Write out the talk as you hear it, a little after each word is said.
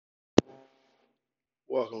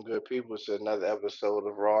Welcome, good people, to another episode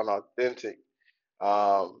of Raw and Authentic.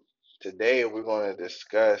 Um, Today about we're going to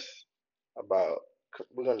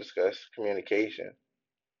discuss communication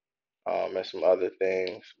and some other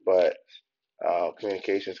things, but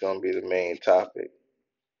communication is going to be the main topic.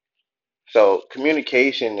 So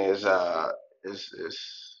communication is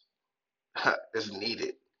is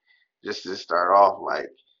needed. Just to start off, like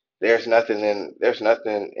there's nothing in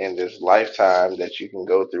this lifetime that you can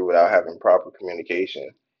go through without having proper communication.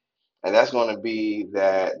 And that's going to be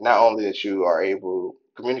that not only that you are able,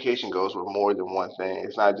 communication goes with more than one thing.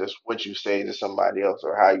 It's not just what you say to somebody else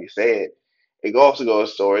or how you say it. It also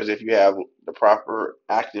goes towards if you have the proper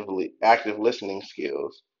active listening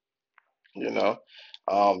skills, you know,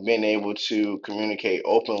 being able to communicate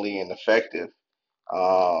openly and effective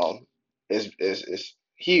um, is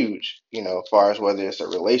huge, as far as whether it's a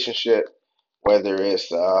relationship, whether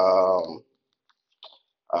it's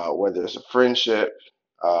whether it's a friendship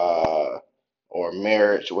uh, or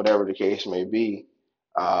marriage, whatever the case may be,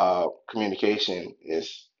 communication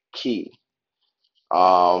is key.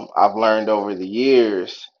 I've learned over the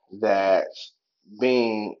years that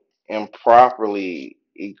being improperly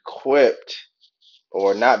equipped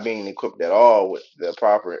or not being equipped at all with the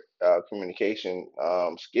proper communication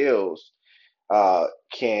skills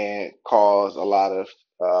can cause a lot of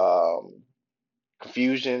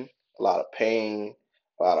confusion, a lot of pain,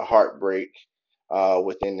 a lot of heartbreak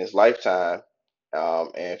within this lifetime.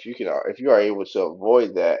 And if you are able to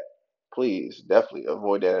avoid that, please definitely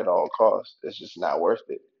avoid that at all costs. It's just not worth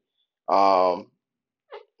it. Um,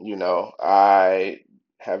 I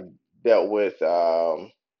have dealt with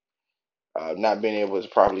not being able to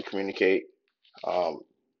properly communicate um,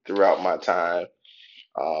 throughout my time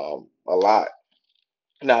a lot.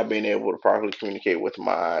 Not being able to properly communicate with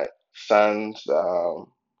my sons,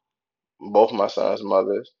 both my sons'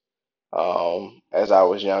 mothers. As I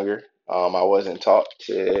was younger. I wasn't taught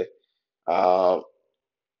to um,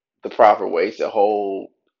 the proper way to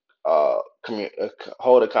uh,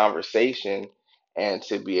 hold a conversation and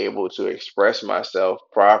to be able to express myself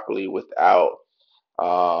properly without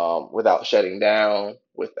shutting down,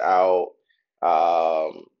 without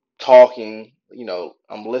um, talking.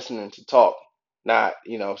 I'm listening to talk, not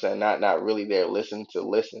what I'm saying, not really there. Listen,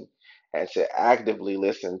 and to actively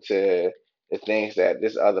listen to the things that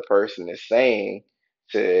this other person is saying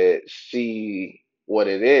to see what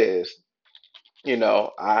it is.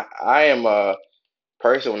 I am a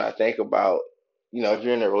person when I think about if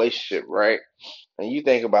you're in a relationship, right, and you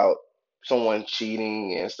think about someone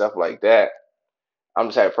cheating and stuff like that. I'm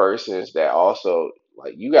the type of person that also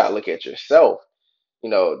like you gotta look at yourself.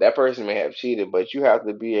 That person may have cheated, but you have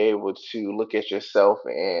to be able to look at yourself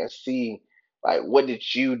and see like what did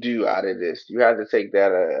you do out of this. You have to take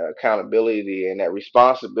that accountability and that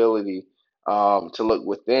responsibility to look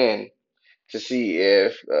within to see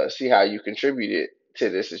how you contributed to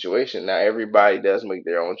this situation. Now everybody does make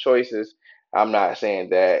their own choices. I'm not saying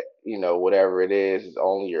that whatever it is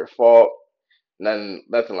only your fault. Nothing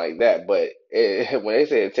like that. But when they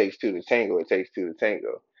say it takes two to tango, it takes two to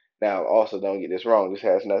tango. Now, also don't get this wrong. This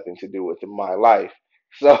has nothing to do with my life.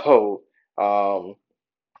 So, um,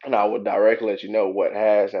 and I would directly let you know what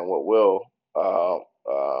has and what will, how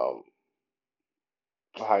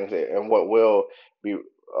can I say, it, and what will be,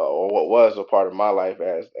 or what was a part of my life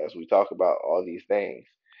as we talk about all these things.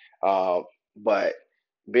 Um, but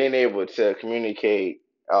being able to communicate,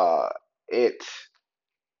 it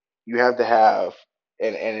you have to have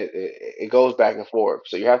and it goes back and forth.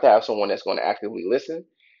 So you have to have someone that's going to actively listen,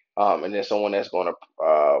 and then someone that's going to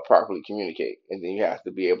properly communicate, and then you have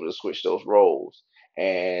to be able to switch those roles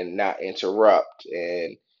and not interrupt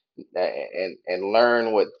and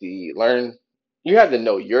learn. You have to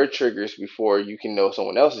know your triggers before you can know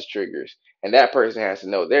someone else's triggers, and that person has to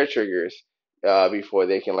know their triggers before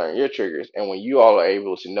they can learn your triggers. And when you all are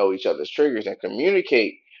able to know each other's triggers and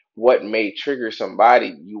communicate what may trigger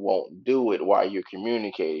somebody, you won't do it while you're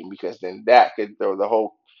communicating because then that could throw the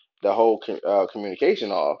whole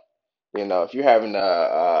communication off. If you're having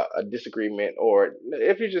a disagreement or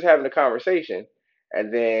if you're just having a conversation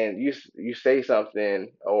and then you say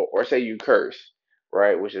something or say you curse,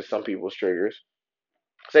 right, which is some people's triggers.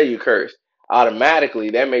 Say you curse,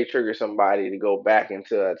 automatically that may trigger somebody to go back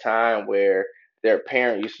into a time where their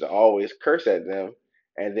parent used to always curse at them,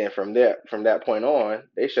 and then from that point on,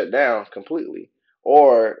 they shut down completely.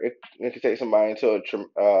 Or it could take somebody into a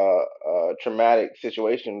traumatic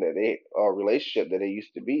situation that they or relationship that they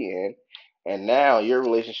used to be in, and now your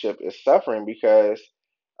relationship is suffering because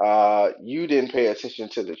you didn't pay attention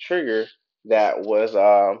to the trigger that was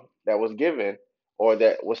given or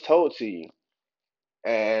that was told to you.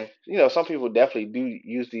 And some people definitely do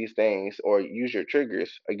use these things or use your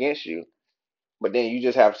triggers against you. But then you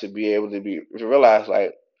just have to be able to realize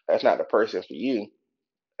like that's not the person for you.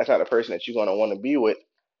 That's not the person that you're gonna want to be with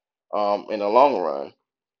in the long run.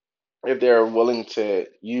 If they're willing to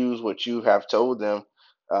use what you have told them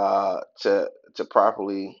to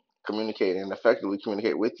properly communicate and effectively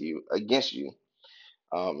communicate with you against you,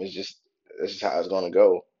 it's just this is how it's gonna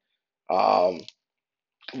go. Um,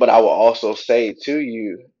 but I will also say to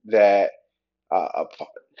you that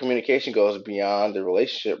communication goes beyond the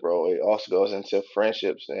relationship, bro. It also goes into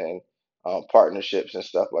friendships and partnerships and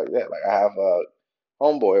stuff like that. Like I have a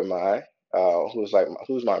homeboy of mine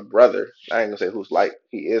who's my brother. I ain't gonna say who's like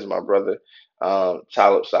he is my brother.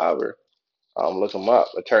 Talib Saber. Look him up.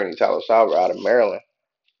 Attorney Talib Saber out of Maryland.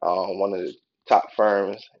 One of the top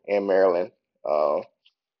firms in Maryland to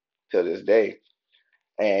this day.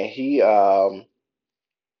 And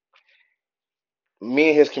me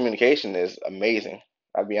and his communication is amazing.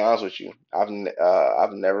 I'll be honest with you.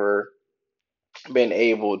 I've never been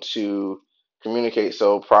able to communicate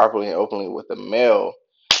so properly and openly with a male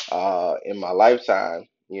in my lifetime,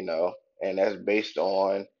 and that's based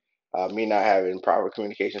on me not having proper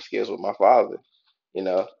communication skills with my father.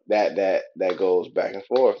 That goes back and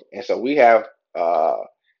forth, and so we have uh,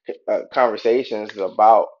 conversations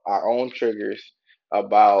about our own triggers,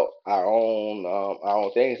 about our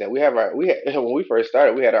own things, and we had, when we first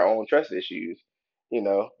started, we had our own trust issues.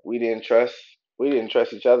 We didn't trust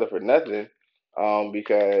each other for nothing,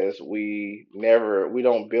 because we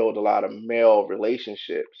don't build a lot of male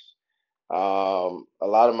relationships. A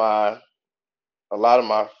lot of my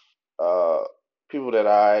uh, people that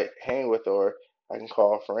I hang with or I can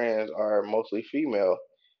call friends are mostly female,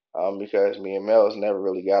 because me and males never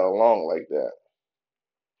really got along like that.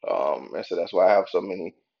 And so that's why I have so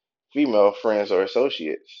many female friends or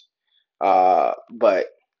associates. But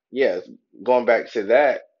yeah, going back to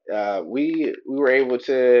that, we were able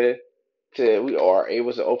to we are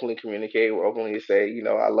able to openly communicate. We're openly to say,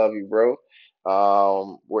 I love you, bro.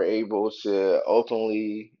 We're able to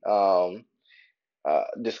openly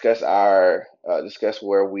discuss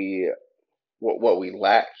where what we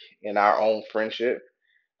lack in our own friendship.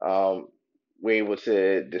 Um, we're able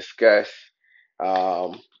to discuss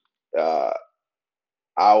um, uh,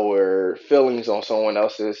 our feelings on someone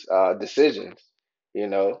else's decisions.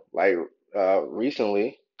 Like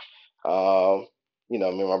recently, um, me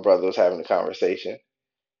and my brother was having a conversation,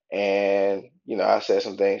 and I said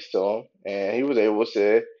some things to him, and he was able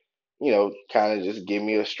to kind of just give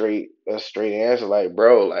me a straight answer, like,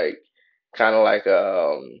 bro, like, kind of like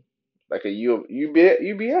a you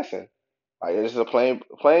BSing. Like it's a plain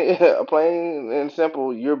a plain and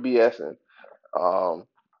simple you're BSing. Um,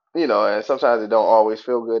 and sometimes it don't always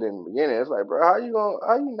feel good in the beginning. It's like, bro, how you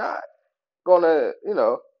not gonna,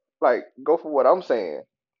 like go for what I'm saying?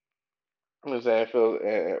 You know what I'm saying?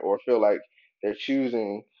 Feel like they're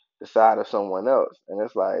choosing the side of someone else, and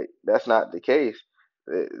it's like that's not the case.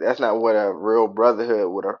 That's not what a real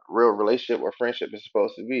brotherhood, what a real relationship or friendship is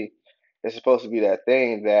supposed to be. It's supposed to be that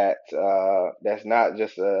thing that's not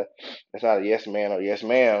just it's not a yes man or yes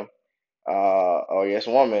ma'am or yes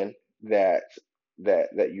woman that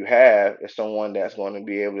that you have. Is someone that's going to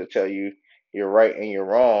be able to tell you you're right and you're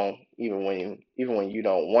wrong, even when you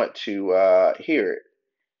don't want to hear it.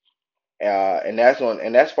 And that's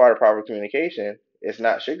part of proper communication. It's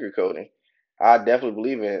not sugarcoating. I definitely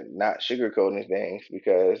believe in not sugarcoating things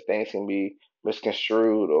because things can be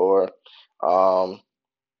misconstrued, um,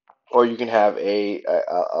 or you can have a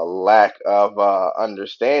lack of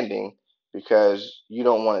understanding because you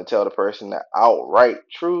don't want to tell the person the outright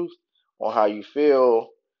truth on how you feel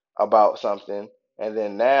about something, and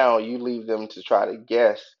then now you leave them to try to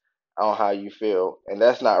guess on how you feel, and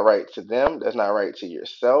that's not right to them. That's not right to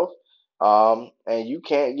yourself. And you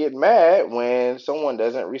can't get mad when someone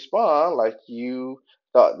doesn't respond like you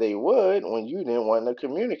thought they would when you didn't want to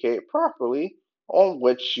communicate properly on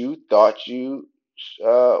what you thought you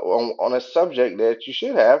on a subject that you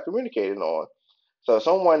should have communicated on. So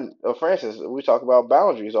for instance, we talk about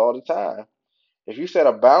boundaries all the time. If you set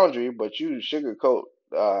a boundary, but you sugarcoat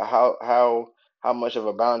how much of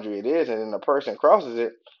a boundary it is, and then the person crosses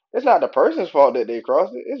it, it's not the person's fault that they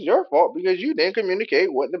crossed it. It's your fault because you didn't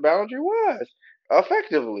communicate what the boundary was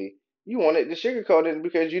effectively. You wanted to sugarcoat it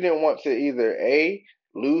because you didn't want to either A,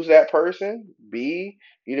 lose that person, B,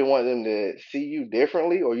 you didn't want them to see you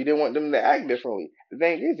differently, or you didn't want them to act differently. The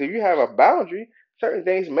thing is, if you have a boundary, certain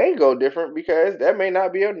things may go different because that may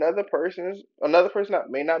not be another person that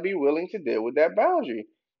may not be willing to deal with that boundary,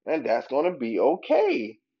 and that's going to be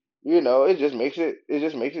okay. It just makes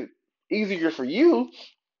it easier for you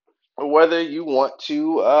whether you want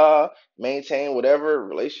to maintain whatever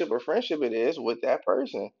relationship or friendship it is with that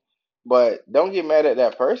person. But don't get mad at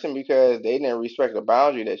that person because they didn't respect the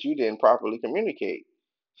boundary that you didn't properly communicate.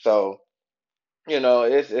 So,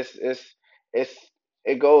 it's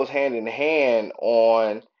it goes hand in hand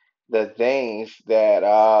on the things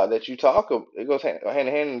that you talk of. It goes hand in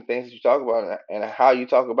hand in the things that you talk about and how you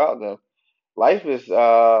talk about them. Life is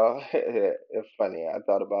it's funny. I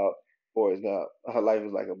thought about Forrest Gump. Life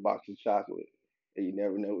is like a box of chocolate, and you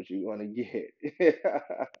never know what you're gonna get.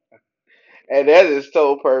 And that is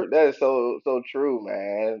that is so true,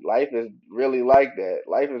 man. Life is really like that.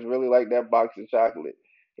 Life is really like that box of chocolate.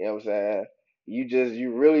 You know what I'm saying?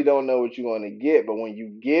 You really don't know what you're gonna get, but when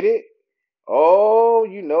you get it, oh,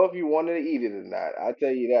 you know if you wanted to eat it or not. I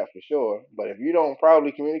tell you that for sure. But if you don't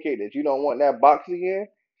probably communicate that you don't want that box again,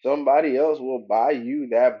 somebody else will buy you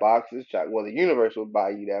that box of chocolate. Well, the universe will buy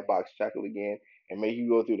you that box of chocolate again and make you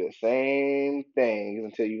go through the same things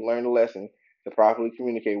until you learn the lesson to properly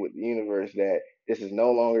communicate with the universe that this is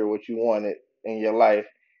no longer what you wanted in your life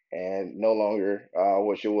and no longer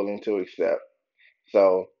what you're willing to accept.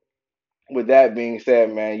 So with that being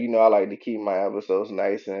said, man, I like to keep my episodes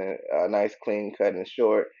nice, clean, cut, and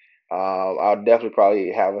short. I'll definitely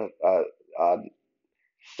probably have a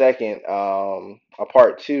second a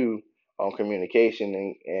part two on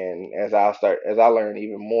communication, and as I learn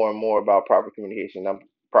even more and more about proper communication, I'm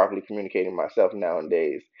properly communicating myself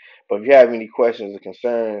nowadays. But if you have any questions or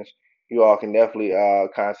concerns, you all can definitely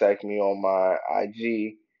contact me on my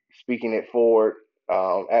IG, speaking it forward,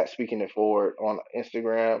 at speaking it forward on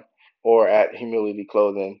Instagram, or at humility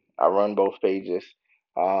clothing. I run both pages.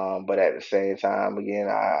 But at the same time, again,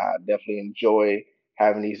 I definitely enjoy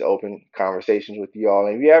having these open conversations with you all.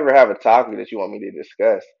 And if you ever have a topic that you want me to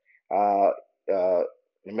discuss, uh, uh,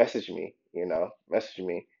 message me. Message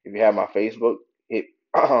me. If you have my Facebook, hit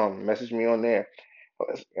message me on there,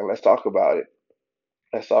 and let's talk about it.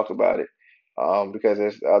 Let's talk about it. Because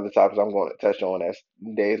there's other topics I'm going to touch on as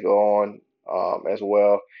days go on, as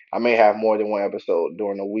well. I may have more than one episode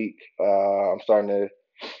during the week. I'm starting to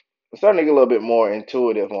get a little bit more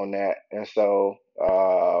intuitive on that, and so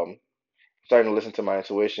starting to listen to my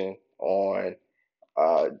intuition on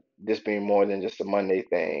uh, this being more than just a Monday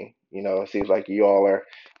thing. It seems like you all are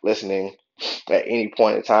listening at any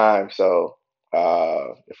point in time. So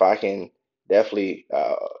if I can definitely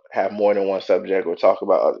have more than one subject or talk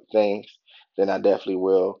about other things, then I definitely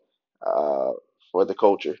will uh, for the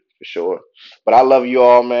culture for sure. But I love you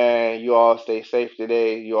all, man. You all stay safe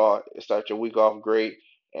today. You all start your week off great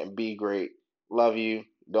and be great. Love you.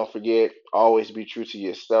 Don't forget, always be true to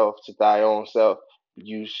yourself, to thy own self.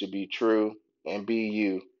 You should be true and be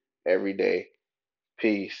you every day.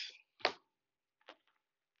 Peace.